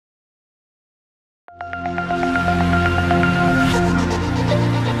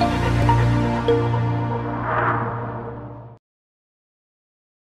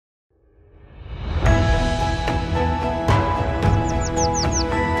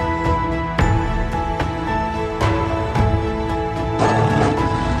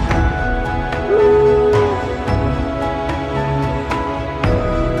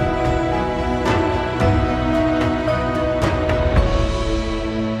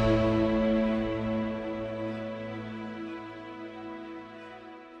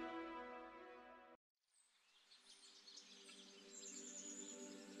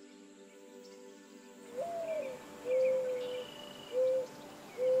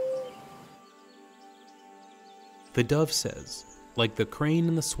The dove says, like the crane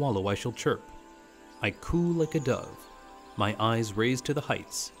and the swallow I shall chirp. I coo like a dove, my eyes raised to the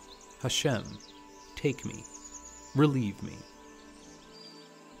heights. Hashem, take me, relieve me.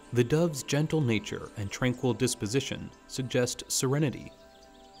 The dove's gentle nature and tranquil disposition suggest serenity.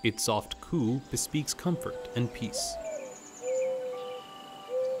 Its soft coo bespeaks comfort and peace.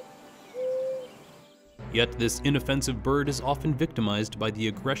 Yet this inoffensive bird is often victimized by the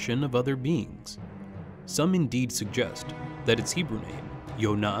aggression of other beings. Some indeed suggest that its Hebrew name,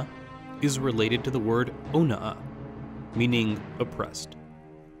 Yonah, is related to the word ona'ah, meaning oppressed.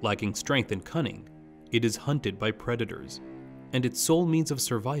 Lacking strength and cunning, it is hunted by predators, and its sole means of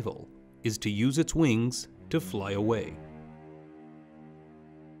survival is to use its wings to fly away.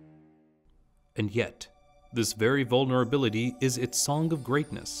 And yet, this very vulnerability is its song of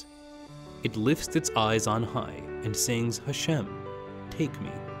greatness. It lifts its eyes on high and sings, Hashem, take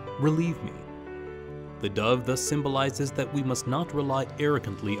me, relieve me. The dove thus symbolizes that we must not rely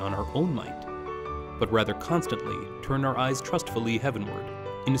arrogantly on our own might, but rather constantly turn our eyes trustfully heavenward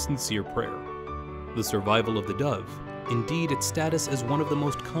in a sincere prayer. The survival of the dove, indeed its status as one of the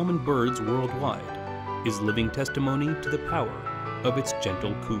most common birds worldwide, is living testimony to the power of its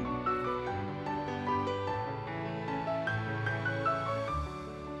gentle coo.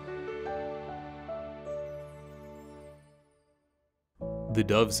 The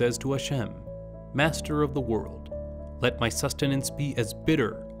dove says to Hashem, Master of the world, let my sustenance be as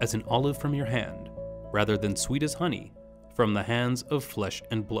bitter as an olive from your hand, rather than sweet as honey from the hands of flesh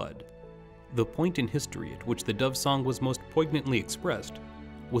and blood. The point in history at which the dove song was most poignantly expressed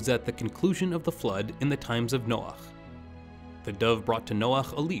was at the conclusion of the flood in the times of Noah. The dove brought to Noah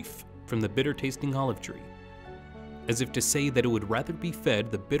a leaf from the bitter-tasting olive tree, as if to say that it would rather be fed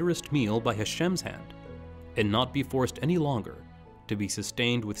the bitterest meal by Hashem's hand, and not be forced any longer to be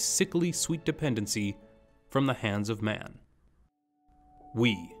sustained with sickly sweet dependency from the hands of man.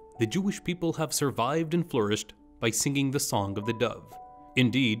 We, the Jewish people, have survived and flourished by singing the song of the dove.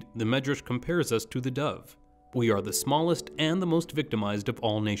 Indeed, the Medrash compares us to the dove. We are the smallest and the most victimized of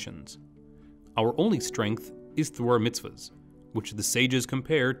all nations. Our only strength is through our mitzvahs, which the sages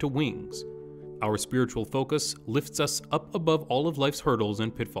compare to wings. Our spiritual focus lifts us up above all of life's hurdles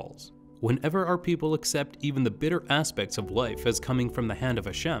and pitfalls. Whenever our people accept even the bitter aspects of life as coming from the hand of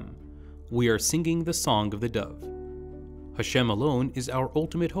Hashem, we are singing the song of the dove. Hashem alone is our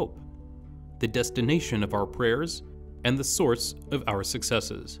ultimate hope, the destination of our prayers, and the source of our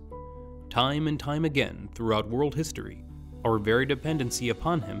successes. Time and time again throughout world history, our very dependency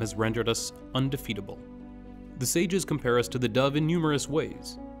upon him has rendered us undefeatable. The sages compare us to the dove in numerous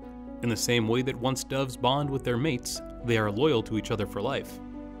ways. In the same way that once doves bond with their mates, they are loyal to each other for life.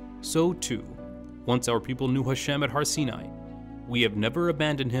 So too, once our people knew Hashem at Har Sinai, we have never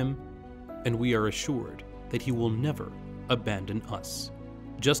abandoned him, and we are assured that he will never abandon us.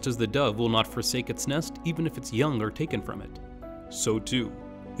 Just as the dove will not forsake its nest even if its young are taken from it, so too,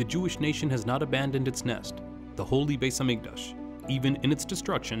 the Jewish nation has not abandoned its nest, the holy Beis Hamikdash, even in its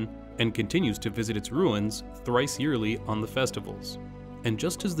destruction, and continues to visit its ruins thrice yearly on the festivals. And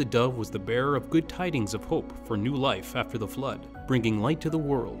just as the dove was the bearer of good tidings of hope for new life after the flood, bringing light to the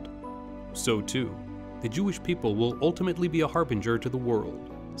world, so too, the Jewish people will ultimately be a harbinger to the world,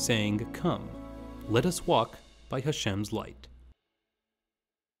 saying, Come, let us walk by Hashem's light.